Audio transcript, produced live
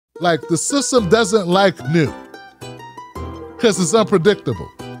Like, the system doesn't like new because it's unpredictable.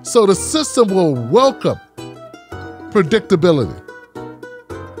 So the system will welcome predictability.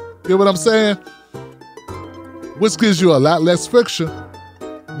 Get what I'm saying? Which gives you a lot less friction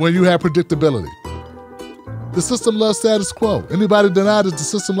when you have predictability. The system loves status quo. Anybody deny that the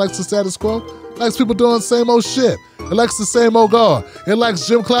system likes the status quo? It likes people doing the same old shit. It likes the same old guard. It likes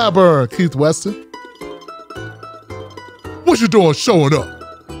Jim Clyburn, Keith Weston. What you doing showing up?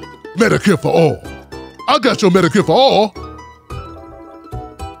 Medicare for all. I got your Medicare for all.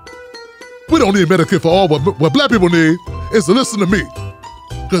 We don't need Medicare for all. What black people need is to listen to me,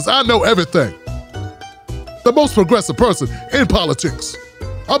 because I know everything. The most progressive person in politics.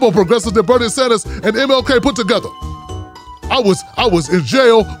 I'm more progressive than Bernie Sanders and MLK put together. I was in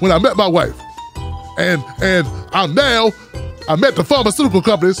jail when I met my wife. And I met the pharmaceutical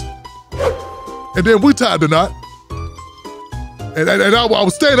companies, and then we tied the knot. And I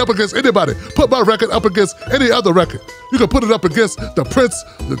was staying up against anybody. Put my record up against any other record. You can put it up against the Prince,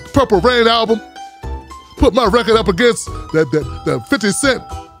 the Purple Rain album. Put my record up against the 50 Cent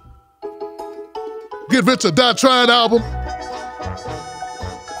Get Rich or Die Trying album.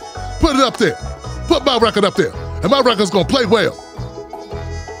 Put it up there. Put my record up there. And my record's gonna play well.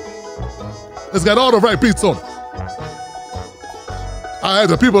 It's got all the right beats on it. I had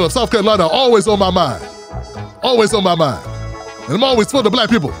the people of South Carolina always on my mind. Always on my mind. And I'm always for the black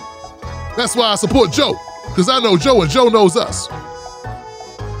people. That's why I support Joe, because I know Joe and Joe knows us.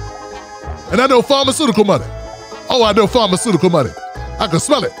 And I know pharmaceutical money. Oh, I know pharmaceutical money. I can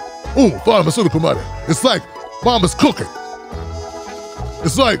smell it. Ooh, pharmaceutical money. It's like mama's cooking.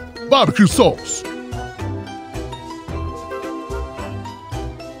 It's like barbecue sauce.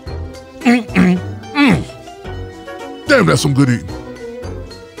 Damn, that's some good eating.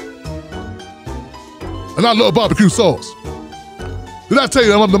 And I love barbecue sauce. Did I tell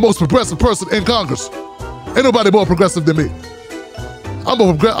you I'm the most progressive person in Congress? Ain't nobody more progressive than me. I'm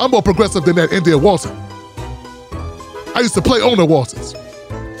more progressive than that India Walton. I used to play on the Waltons.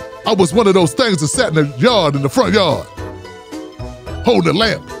 I was one of those things that sat in the yard, in the front yard, holding a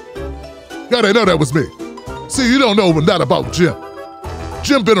lamp. Y'all didn't know that was me. See, you don't know that about Jim.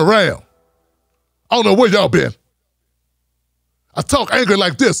 Jim been around. I don't know where y'all been. I talk angry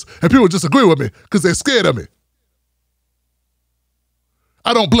like this, and people disagree with me because they're scared of me.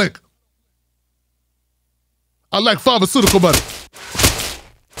 I don't blink. I like pharmaceutical money.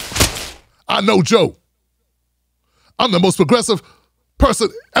 I know Joe. I'm the most progressive person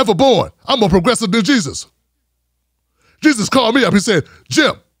ever born. I'm more progressive than Jesus. Jesus called me up. He said,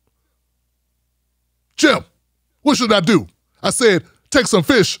 Jim, what should I do? I said, take some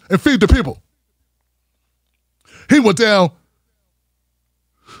fish and feed the people. He went down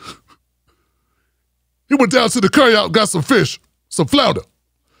to the carryout, got some fish, some flounder,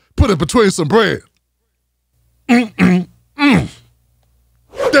 put it between some bread. Damn,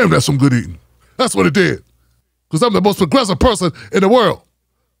 that's some good eating. That's what it did. Because I'm the most progressive person in the world.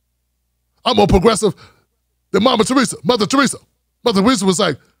 I'm more progressive than Mother Teresa. Mother Teresa was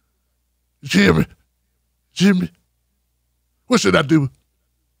like, Jimmy, what should I do?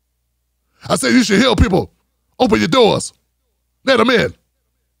 I said, you should heal people. Open your doors. Let them in.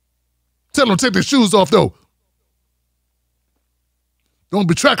 Tell them to take their shoes off, though. Don't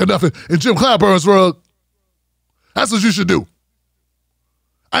be tracking nothing in Jim Clyburn's rug. That's what you should do.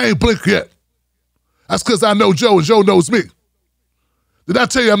 I ain't blinked yet. That's because I know Joe and Joe knows me. Did I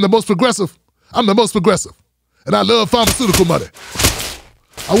tell you I'm the most progressive? I'm the most progressive. And I love pharmaceutical money.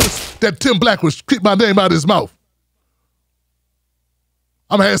 I wish that Tim Black would keep my name out of his mouth.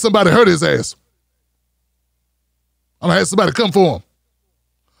 I'm going to have somebody hurt his ass. I'm going to have somebody come for him.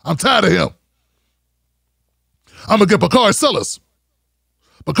 I'm tired of him. I'm going to get Bakari Sellers.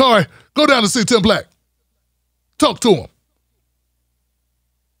 Bakari, go down to see Tim Black. Talk to him.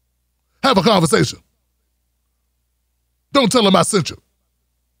 Have a conversation. Don't tell him I sent you.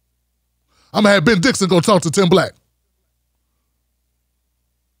 I'm going to have Ben Dixon go talk to Tim Black.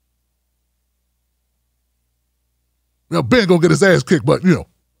 Now, Ben gonna get his ass kicked, but,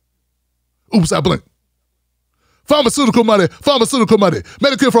 oops, I blinked. Pharmaceutical money.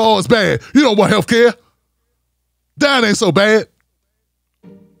 Medicare for all is bad. You don't want health care. Dying ain't so bad.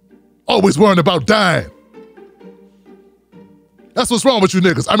 Always worrying about dying. That's what's wrong with you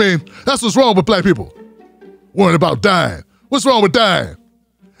niggas. I mean, that's what's wrong with black people. Worrying about dying. What's wrong with dying?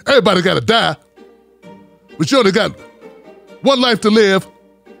 Everybody gotta die. But you only got one life to live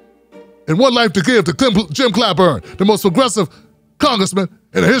and one life to give to Jim Clyburn, the most progressive congressman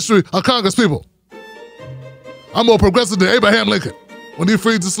in the history of Congress people. I'm more progressive than Abraham Lincoln when he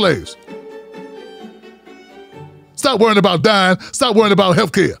freed the slaves. Stop worrying about dying. Stop worrying about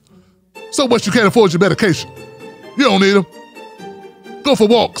health care. So what, you can't afford your medication? You don't need them. Go for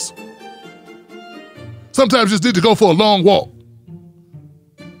walks. Sometimes you just need to go for a long walk.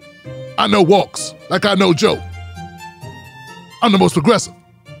 I know walks, like I know Joe. I'm the most progressive.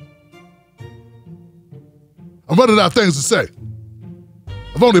 I'm running out of things to say.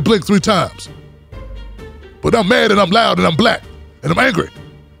 I've only blinked 3 times. But I'm mad and I'm loud and I'm black and I'm angry.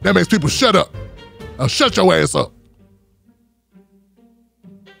 That makes people shut up. Now shut your ass up.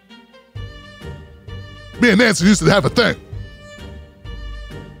 Me and Nancy used to have a thing.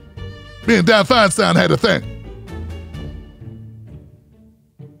 Me and Dan Feinstein had a thing.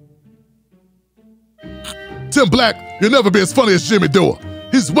 Tim Black, you'll never be as funny as Jimmy Dore.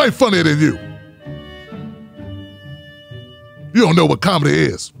 He's way funnier than you. You don't know what comedy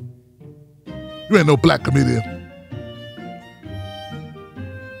is. You ain't no black comedian.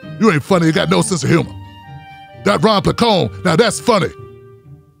 You ain't funny, you got no sense of humor. That Ron Placone, now that's funny.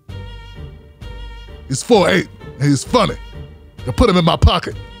 He's 4'8", and he's funny. I put him in my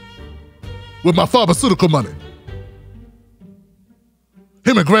pocket with my pharmaceutical money.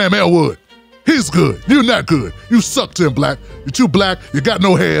 Him and Graham Elwood. He's good. You're not good. You suck, Tim Black. You're too black, you got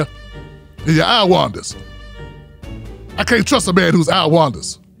no hair, and your eye wanders. I can't trust a man whose eye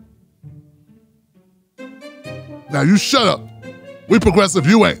wanders. Now you shut up. We progressive,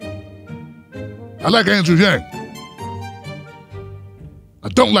 you ain't. I like Andrew Yang. I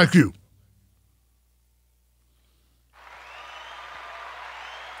don't like you.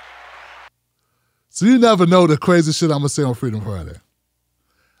 So you never know the crazy shit I'm gonna say on Freedom Friday.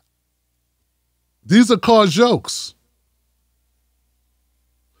 These are called jokes.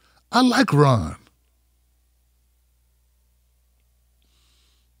 I like Ron.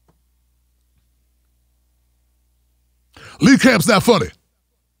 Lee Camp's not funny,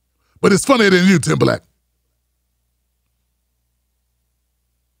 but it's funnier than you, Tim Black.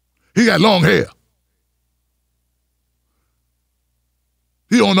 He got long hair.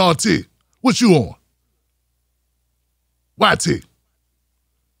 He on RT. What you on? YT.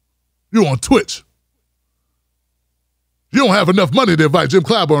 You on Twitch. You don't have enough money to invite Jim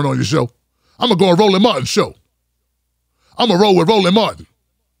Clyburn on your show. I'm gonna go on Roland Martin's show. I'm gonna roll with Roland Martin.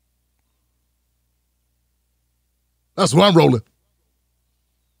 That's where I'm rolling.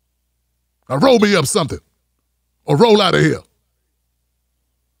 Now roll me up something. Or roll out of here.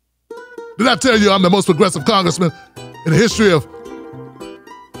 Did I tell you I'm the most progressive congressman in the history of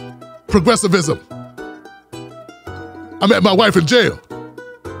progressivism? I met my wife in jail.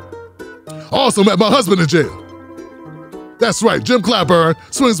 I also met my husband in jail. That's right, Jim Clyburn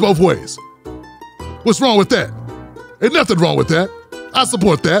swings both ways. What's wrong with that? Ain't nothing wrong with that. I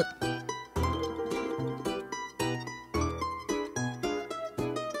support that.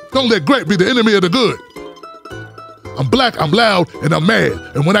 Don't let great be the enemy of the good. I'm black, I'm loud, and I'm mad.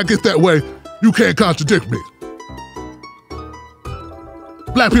 And when I get that way, you can't contradict me.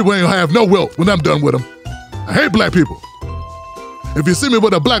 Black people ain't gonna have no wealth when I'm done with them. I hate black people. If you see me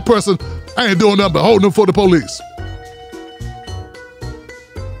with a black person, I ain't doing nothing but holding them for the police.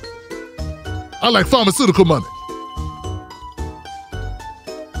 I like pharmaceutical money.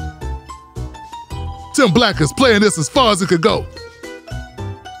 Tim Black is playing this as far as it could go.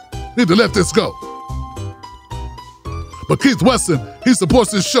 Need to let this go. But Keith Weston, he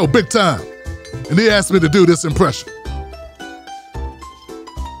supports this show big time. And he asked me to do this impression.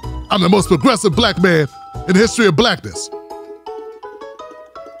 I'm the most progressive black man in the history of blackness.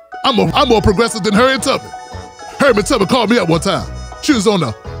 I'm more progressive than Harriet Tubman. Harriet Tubman called me up one time. She was on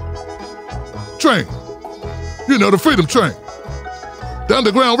the train. You know, the Freedom Train. The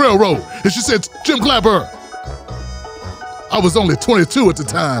Underground Railroad. And she said, Jim Clyburn. I was only 22 at the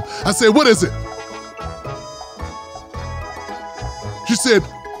time. I said, what is it? She said,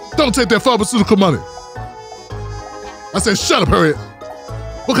 don't take that pharmaceutical money. I said, shut up, Harriet.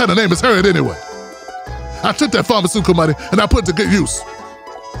 What kind of name is Harriet anyway? I took that pharmaceutical money and I put it to good use.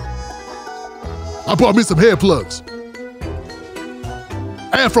 I bought me some hair plugs.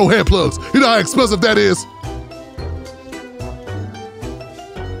 Afro hair plugs. You know how expensive that is?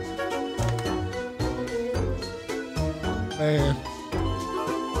 Man.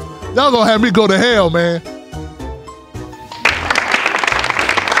 Y'all gonna have me go to hell, man.